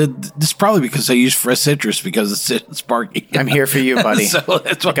 years. This is probably because I use fresh citrus because it's Sparky. I'm here for you, buddy. So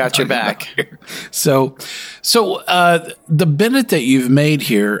that's what Got I'm your talking back. about here. So the Bennett that you've made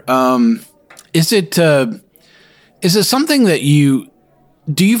here, is it something that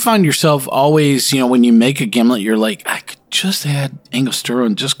do you find yourself always, you know, when you make a gimlet, you're like, I could just add Angostura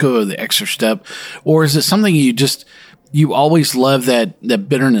and just go the extra step, or is it something you just you always love that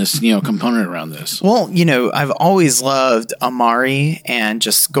bitterness, component around this. Well, I've always loved Amari and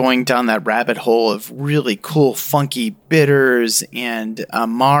just going down that rabbit hole of really cool, funky bitters and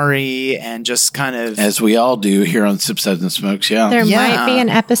Amari and just kind of... As we all do here on Sip Suds and Smokes, yeah. There Yeah. might be an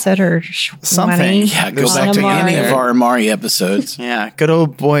episode or Something. 20 Yeah, go There's back to Amari. any of our Amari episodes. Yeah, good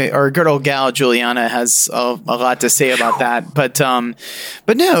old boy or good old gal Juliana has a lot to say about that. But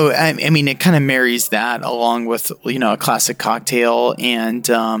no, I mean it kind of marries that along with a classic cocktail, and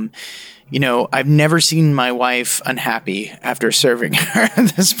I've never seen my wife unhappy after serving her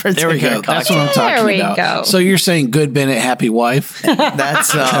this particular There we go. cocktail. That's what I'm There talking we about. go. So you're saying good Bennett, happy wife?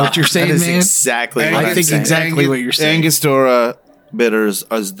 That's what you're saying, that is man? exactly what I I'm think saying. exactly what you're saying. Angostura bitters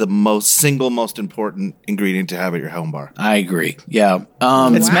is the single most important ingredient to have at your home bar. I agree. Yeah.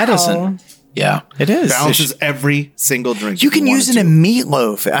 It's Wow. medicine. Yeah. It is. Balances every single drink. You can use it wanted in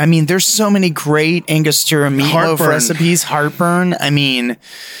meatloaf. I mean, there's so many great Angostura meatloaf Heartburn. recipes. Heartburn. I mean,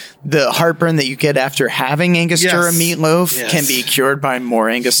 the heartburn that you get after having Angostura Yes. meatloaf Yes. can be cured by more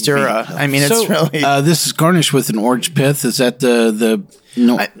Angostura. I mean, it's So really. this is garnished with an orange pith. Is that the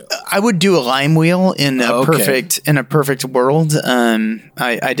no? I would do a lime wheel in a Okay. perfect world.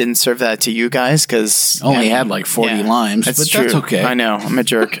 I didn't serve that to you guys because Only had like 40 limes, but that's okay. I know I'm a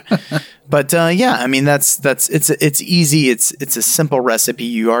jerk, but yeah, I mean it's easy. It's a simple recipe.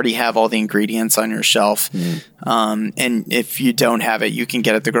 You already have all the ingredients on your shelf, and if you don't have it, you can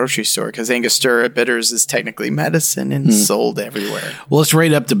get it at the grocery store because Angostura bitters is technically medicine and sold everywhere. Well, let's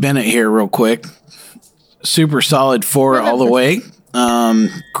rate up to Bennett here real quick. Super solid 4 all the way.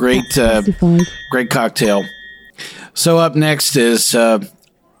 Great, Classified. great cocktail. So up next is a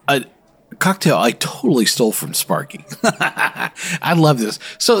cocktail I totally stole from Sparky. I love this.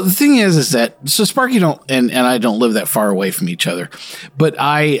 So the thing is that Sparky and I don't live that far away from each other, but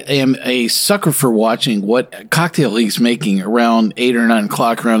I am a sucker for watching what cocktail he's making around 8 or 9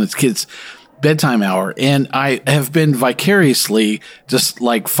 o'clock around his kids' bedtime hour. And I have been vicariously just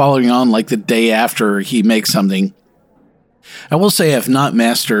like following on like the day after he makes something. I will say I've not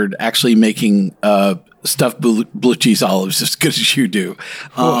mastered actually making stuffed blue cheese olives as good as you do.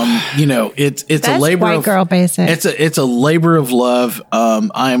 It's a That's labor white of girl basic. It's a labor of love.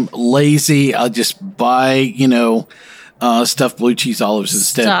 I'm lazy. I'll just buy stuffed blue cheese olives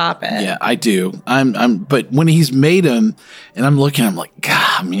instead. Stop it. Yeah, I do. But when he's made them, and I'm looking, I'm like,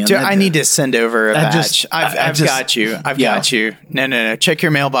 God, man. Dude, I need to send over a I batch. just- I've got you. I've Yeah. got you. No. Check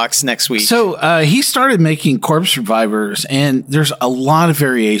your mailbox next week. So he started making corpse survivors, and there's a lot of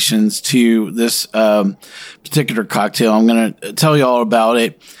variations to this particular cocktail. I'm going to tell you all about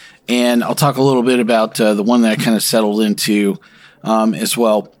it, and I'll talk a little bit about the one that I kind of settled into as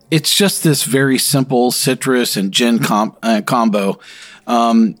well. It's just this very simple citrus and gin combo.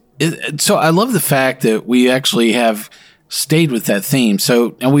 So I love the fact that we actually have stayed with that theme.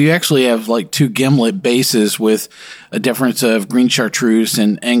 And we actually have like 2 gimlet bases with a difference of green chartreuse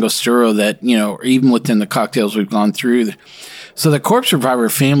and Angostura that, even within the cocktails we've gone through. So the Corpse Survivor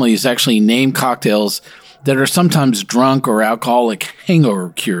family is actually named cocktails that are sometimes drunk or alcoholic hangover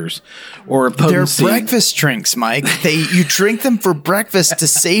cures or a they're potency. breakfast drinks, Mike. You drink them for breakfast to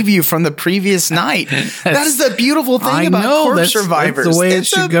save you from the previous night. That is the beautiful thing I about know, Corpse that's Survivors. the way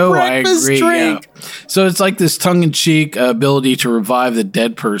It's it should a go. I breakfast agree. drink. Yeah. So it's like this tongue-in-cheek ability to revive the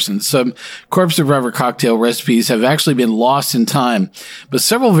dead person. Some Corpse Survivor cocktail recipes have actually been lost in time, but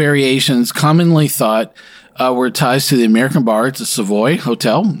several variations commonly thought were ties to the American bar. It's a Savoy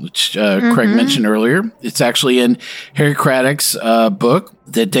Hotel, which Craig mentioned earlier. It's actually in Harry Craddock's book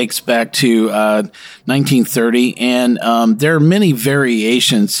that dates back to 1930. And there are many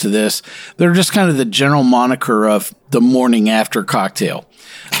variations to this. They're just kind of the general moniker of the morning after cocktail.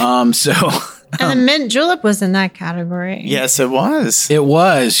 And the mint julep was in that category. Yes, it was. It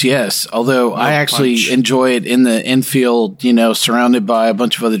was, yes. Although I actually punch. enjoy it in the infield, surrounded by a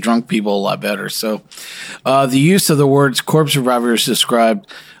bunch of other drunk people a lot better. So the use of the words corpse survivor is described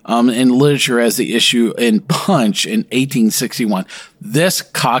in literature as the issue in Punch in 1861. This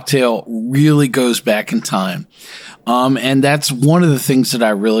cocktail really goes back in time. And that's one of the things that I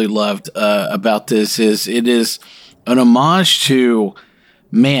really loved about this is it is an homage to...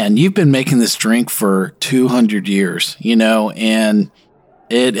 Man, you've been making this drink for 200 years, and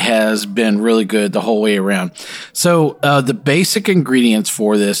it has been really good the whole way around. So the basic ingredients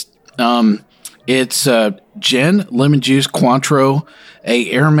for this, it's gin, lemon juice, Cointreau,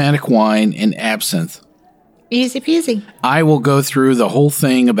 a aromatic wine, and absinthe. Easy peasy. I will go through the whole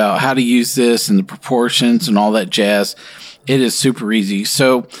thing about how to use this and the proportions and all that jazz. It is super easy.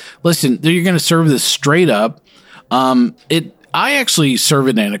 So listen, you're going to serve this straight up. I actually serve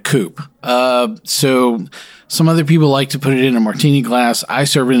it in a coupe. So some other people like to put it in a martini glass. I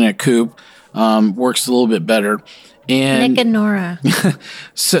serve it in a coupe. Works a little bit better. And Nick and Nora.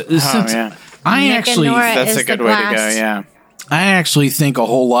 so, yeah. I Nick actually and Nora That's is a good the way to go. glass. Yeah. I actually think a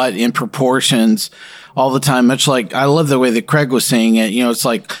whole lot in proportions all the time. Much like I love the way that Craig was saying it. You know, it's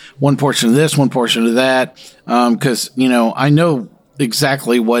like one portion of this, one portion of that. Because you know, I know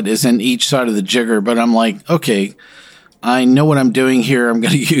exactly what is in each side of the jigger, but I'm like, okay, I know what I'm doing here. I'm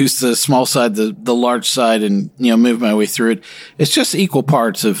going to use the small side, the large side, and move my way through it. It's just equal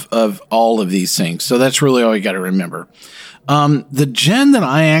parts of all of these things. So that's really all you got to remember. The gin that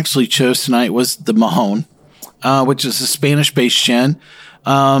I actually chose tonight was the Mahone, which is a Spanish-based gin.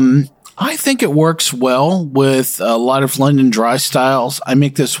 I think it works well with a lot of London dry styles. I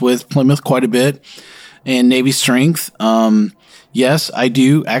make this with Plymouth quite a bit and Navy Strength. Yes, I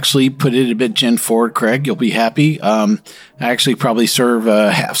do actually put it a bit gin forward, Craig. You'll be happy. I actually probably serve a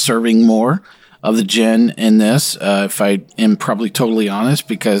half serving more of the gin in this, if I am probably totally honest,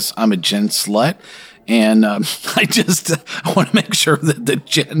 because I'm a gin slut. And I want to make sure that the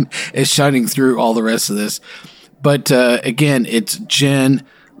gin is shining through all the rest of this. But again, it's gin,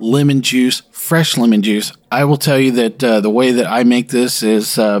 lemon juice, fresh lemon juice. I will tell you that the way that I make this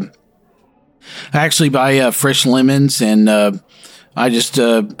is I actually buy fresh lemons and I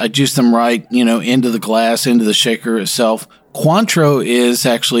juice them right, into the glass, into the shaker itself. Cointreau is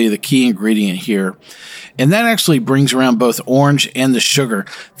actually the key ingredient here. And that actually brings around both orange and the sugar.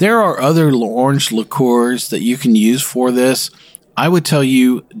 There are other orange liqueurs that you can use for this. I would tell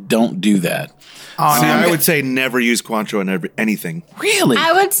you, don't do that. See, I would say never use Cointreau in anything. Really?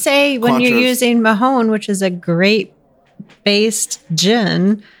 I would say when you're Cointreau's- using Mahone, which is a great based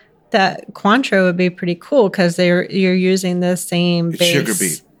gin, that Cointreau would be pretty cool because you're using the same It's base. sugar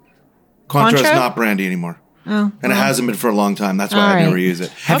beet. Cointreau is Cointreau? not brandy anymore. Oh, And it hasn't been for a long time. That's why All I never right. use it.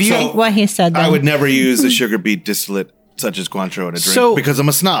 Have you what he said? Then. I would never use a sugar beet distillate such as Cointreau in a drink So- because I'm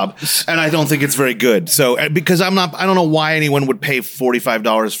a snob and I don't think it's very good. So because I don't know why anyone would pay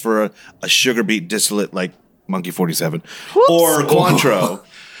 $45 for a sugar beet distillate like Monkey 47 or Cointreau.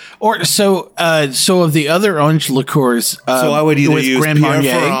 Or so of the other orange liqueurs. So I would either with use Grand Pierre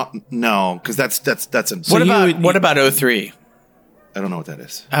Marnier. Ferrand. No, because that's a. So What about 03? I don't know what that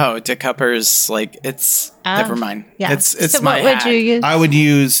is. Oh, Dick Cupper's it's never mind. Yeah. It's so my what would hack. you use? I would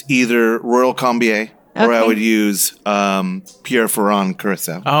use either Royal Combier or I Okay. would use Pierre Ferrand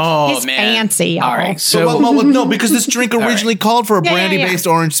Curacao. Oh He's man. fancy, y'all. All right. So, So, no, because this drink originally called for a Yeah, yeah, brandy-based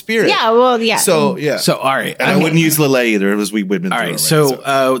orange spirit. Yeah, well, yeah. So yeah. so all right. and I wouldn't use Lillet either. It was we've been All through right, it so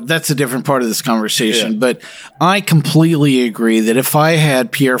already, that's a different part of this conversation, Yeah. but I completely agree that if I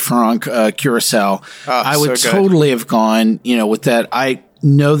had Pierre Ferrand Curacao, I would so good. totally have gone, with that. I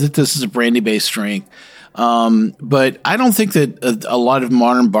know that this is a brandy-based drink, but I don't think that a lot of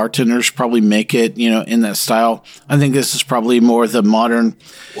modern bartenders probably make it, in that style. I think this is probably more the modern.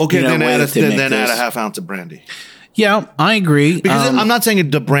 okay, then way add that they make add this. a half ounce of brandy. Yeah, I agree. Because I'm not saying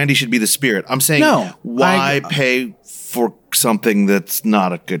the brandy should be the spirit. I'm saying No, why pay for something that's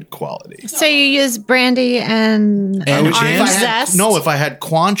not a good quality? So you use brandy and And orange gin? If I had- zest? No, if I had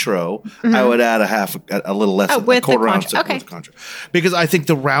Cointreau, I would add a little less, Oh, a with the quarter ounce Cointreau. Okay. with Cointreau. Because I think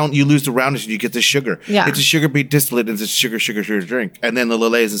you lose the roundness and you get the sugar. Yeah. It's a sugar beet distillate. It's a sugar drink. And then the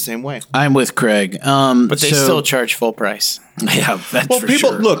Lillet is the same way. I'm with Craig. But they still charge full price. yeah, that's Well, for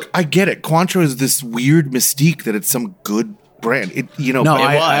people, sure. look, I get it. Cointreau is this weird mystique that it's some good brand. No, but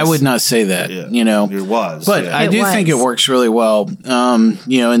I would not say that. Yeah. It was, but yeah. I It do think it was. works really well.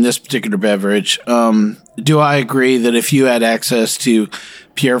 In this particular beverage, do I agree that if you had access to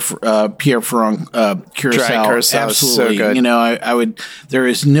Pierre Ferrand Curacao, Curacao is so absolutely. good. I would. There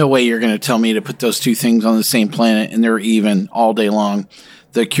is no way you're going to tell me to put those two things on the same planet and they're even all day long.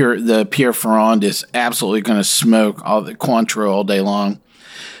 The Pierre Ferrand is absolutely going to smoke all the Cointreau all day long.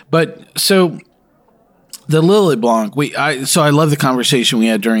 But so. The Lillet Blanc, I love the conversation we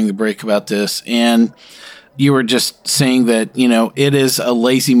had during the break about this, and you were just saying that, it is a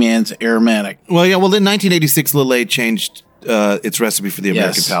lazy man's aromatic. Well, yeah. Well, in 1986, Lillet changed its recipe for the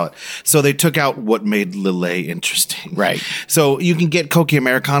American Yes. palate. So they took out what made Lillet interesting. Right. So you can get Coca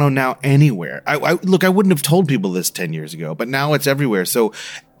Americano now anywhere. I wouldn't have told people this 10 years ago, but now it's everywhere. So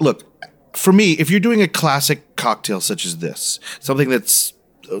look, for me, if you're doing a classic cocktail such as this, something that's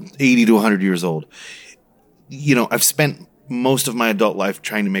 80 to 100 years old, I've spent most of my adult life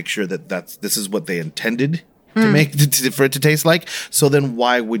trying to make sure that this is what they intended to make for it to taste like. So then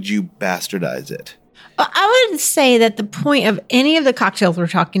why would you bastardize it? Well, I would say that the point of any of the cocktails we're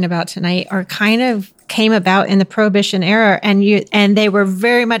talking about tonight are kind of came about in the Prohibition era, and they were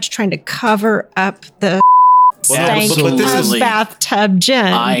very much trying to cover up the stank but this of is- bathtub gin.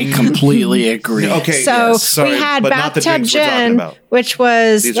 I completely agree. Okay, so yes, sorry, we had but not the bathtub drinks we're talking gin, about. which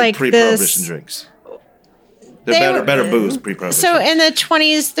was These like are pre-prohibition this. drinks. They They're were- better booze pre-prohibition. So in the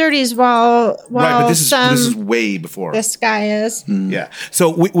 20s, 30s, while right, but this some is way before. this guy is. Yeah.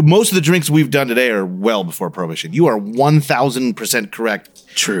 So most of the drinks we've done today are well before prohibition. You are 1,000% correct.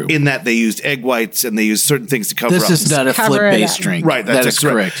 True. In that they used egg whites and they used certain things to cover This up. is not a Cover it flip-based up. drink. Right, That is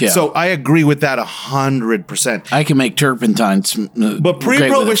correct. Yeah. So I agree with that 100%. I can make turpentine. But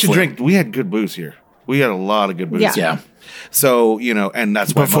pre-prohibition drink, we had good booze here. We had a lot of good booze. Yeah. Yeah. So, and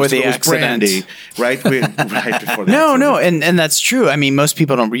that's why Before most of the it was accident. brandy, right? Right before the No, accident. and that's true. I mean, most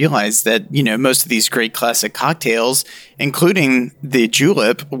people don't realize that, most of these great classic cocktails, including the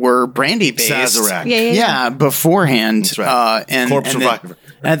julep, were brandy based. Sazerac. Yeah. Beforehand. That's right. And Corpse and Survivor.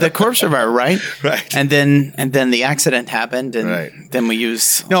 And the Corpse Survivor, right? Right. And then the accident happened, and Right. then we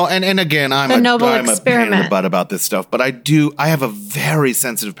used. No, and again, I'm The a noble I'm a pain in the experiment. butt about this stuff, but I have a very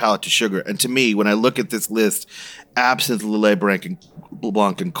sensitive palate to sugar, and to me, when I look at this list, absinthe, Lillet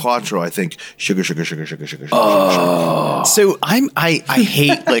Blanc, and Quattro, I think sugar. So I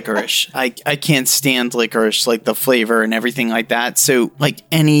hate licorice. I can't stand licorice, like the flavor and everything like that. So like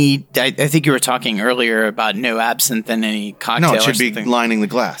I think you were talking earlier about no absinthe in any cocktail. No, it or should be something. lining the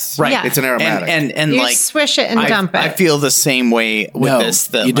glass. Right. Yeah. It's an aromatic. And You like swish it and dump it. I feel the same way with this.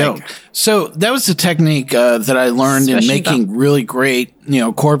 That, you like, don't. So that was the technique that I learned in Swish and making dump. really great,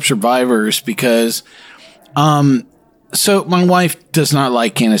 Corpse Survivors because, so my wife does not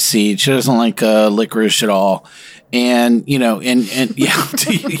like aniseed. She doesn't like licorice at all. And, and yeah,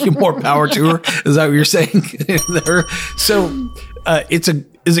 more power to her. Is that what you're saying there? So,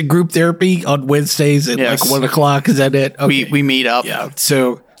 is it group therapy on Wednesdays at Yes. like 1:00? Is that it? Okay. we meet up. Yeah.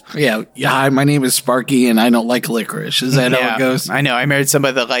 So, yeah. Hi, my name is Sparky and I don't like licorice. Is that how it goes? I know. I married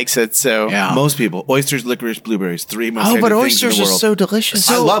somebody that likes it. So Yeah. Most people, oysters, licorice, blueberries, three most Oh, favorite but things in oysters the are world. so delicious.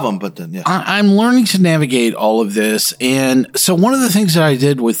 I love them, but then, yeah. I'm learning to navigate all of this. And so one of the things that I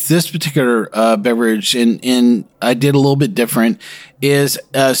did with this particular beverage, and I did a little bit different, is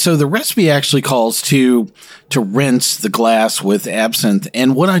so the recipe actually calls to rinse the glass with absinthe.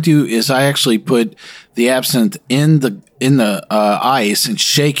 And what I do is I actually put the absinthe in the ice and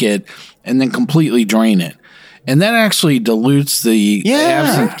shake it and then completely drain it. And that actually dilutes the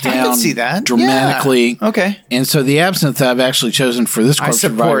absinthe I down can see that. dramatically. Yeah. Okay. And so the absinthe I've actually chosen for this Corpse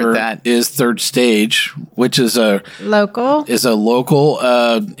support Survivor that. is Third Stage, which is a Local. local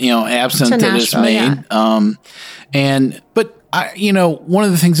absinthe To that is Nashville, made. But one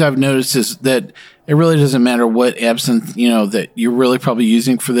of the things I've noticed is that it really doesn't matter what absinthe that you're really probably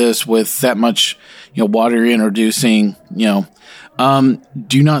using for this with that much water you're introducing.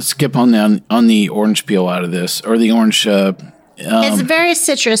 Do not skip on the orange peel out of this or the orange. It's very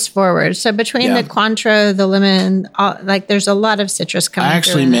citrus forward. So between Yeah. the Cointreau, the lemon, there's a lot of citrus coming I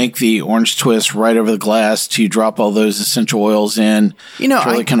actually through in it. make the orange twist right over the glass to drop all those essential oils in. You know, to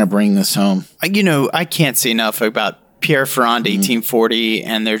really kind of bring this home. I can't say enough about Pierre Ferrand Mm-hmm. 1840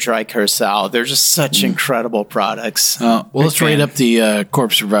 and their dry curacao. They're just such incredible products. Well, let's Big rate fan. up the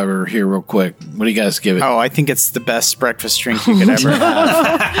Corpse Survivor here real quick. What do you guys give it? Oh, I think it's the best breakfast drink you could ever have.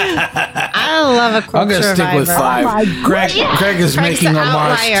 I love a I'm Corpse going to stick with Survivor. 5. Craig is Craig's making the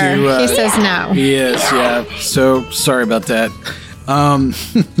homage outlier. to. He says no. He is, yeah. So sorry about that.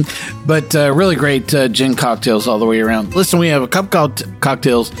 But really great gin cocktails all the way around. Listen, we have a couple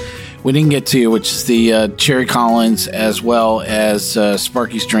cocktails we didn't get to, which is the Cherry Collins as well as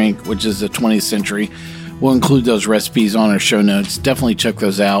Sparky's Drink, which is the 20th century. We'll include those recipes on our show notes. Definitely check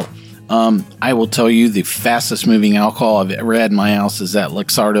those out. I will tell you the fastest moving alcohol I've ever had in my house is that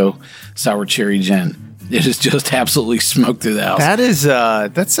Luxardo Sour Cherry Gin. It is just absolutely smoked through the house.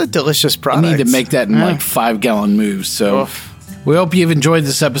 That's a delicious product. I need to make that in like 5-gallon moves. So we hope you've enjoyed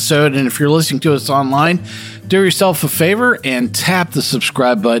this episode. And if you're listening to us online, do yourself a favor and tap the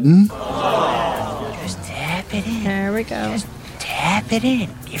subscribe button. Just tap it in. There we go. Just tap it in.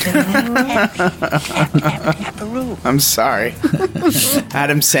 Give it a little tap-a-roo. I'm sorry.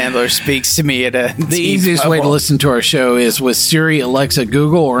 Adam Sandler speaks to me at a The easiest way to listen to our show is with Siri, Alexa,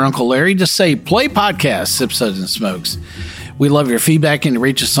 Google, or Uncle Larry. Just say, play podcast, Sip Suds and Smokes. We love your feedback and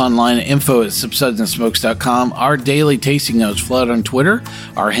reach us online at info@sipsudsandsmokes.com. Our daily tasting notes float on Twitter.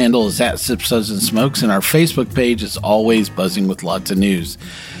 Our handle is @sipsudsandsmokes, and our Facebook page is always buzzing with lots of news.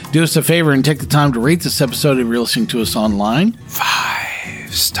 Do us a favor and take the time to rate this episode if you're listening to us online. 5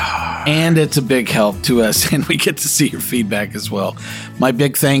 star. And it's a big help to us, and we get to see your feedback as well. My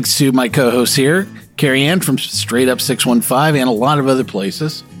big thanks to my co-hosts here, Carrie Ann from Straight Up 615 and a lot of other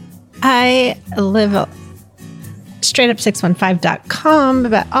places. I live straightуp615.com,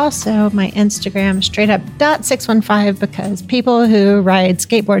 but also my Instagram, straightup.615, because people who ride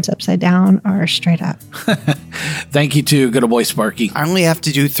skateboards upside down are straight up. Thank you to good old boy Sparky. I only have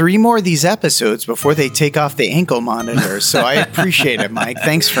to do 3 more of these episodes before they take off the ankle monitor, so I appreciate it, Mike.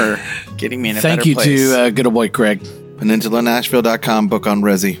 Thanks for getting me in a better place. Thank you to good old boy Craig. PeninsulaNashville.com, book on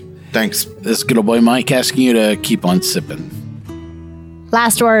Resi. Thanks. This is good old boy Mike asking you to keep on sipping.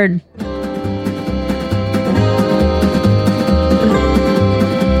 Last word.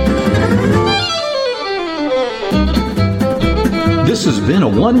 This has been a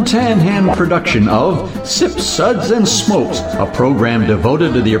One Tan Hand production of Sips, Suds, and Smokes, a program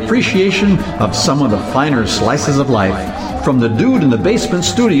devoted to the appreciation of some of the finer slices of life. From the Dude in the Basement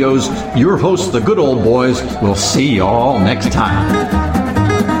Studios, your hosts, the Good Old Boys, will see y'all next time.